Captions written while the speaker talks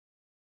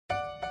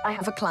I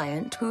have a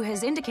client who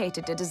has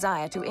indicated a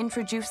desire to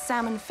introduce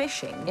salmon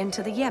fishing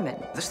into the Yemen.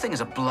 This thing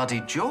is a bloody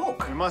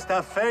joke. You must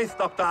have faith,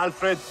 Dr.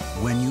 Alfred.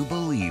 When you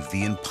believe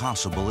the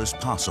impossible is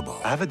possible.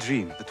 I have a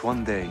dream that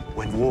one day,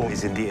 when war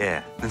is in the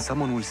air, then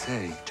someone will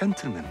say,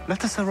 "Gentlemen,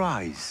 let us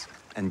arise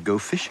and go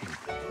fishing."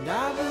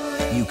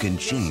 You can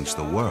change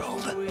the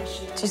world.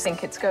 Do you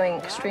think it's going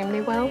extremely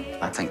well?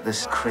 I think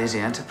this crazy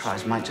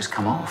enterprise might just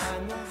come off.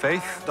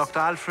 Faith, Dr.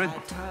 Alfred?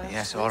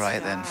 Yes, all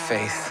right then,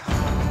 faith.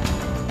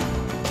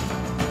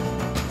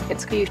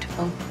 It's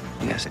beautiful.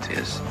 Yes, it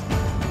is.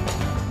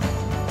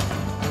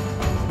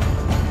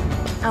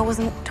 I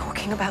wasn't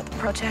talking about the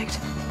project.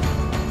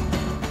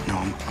 No,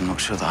 I'm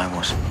not sure that I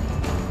was.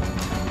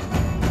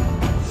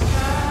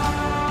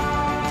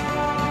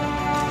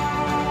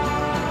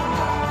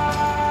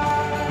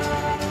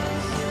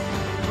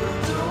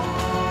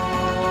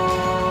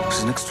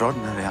 It's an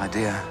extraordinary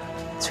idea.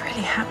 It's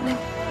really happening.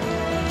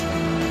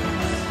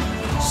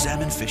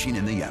 Salmon fishing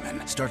in the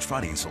Yemen starts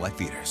Friday in select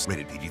theaters.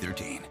 Rated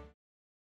PG-13.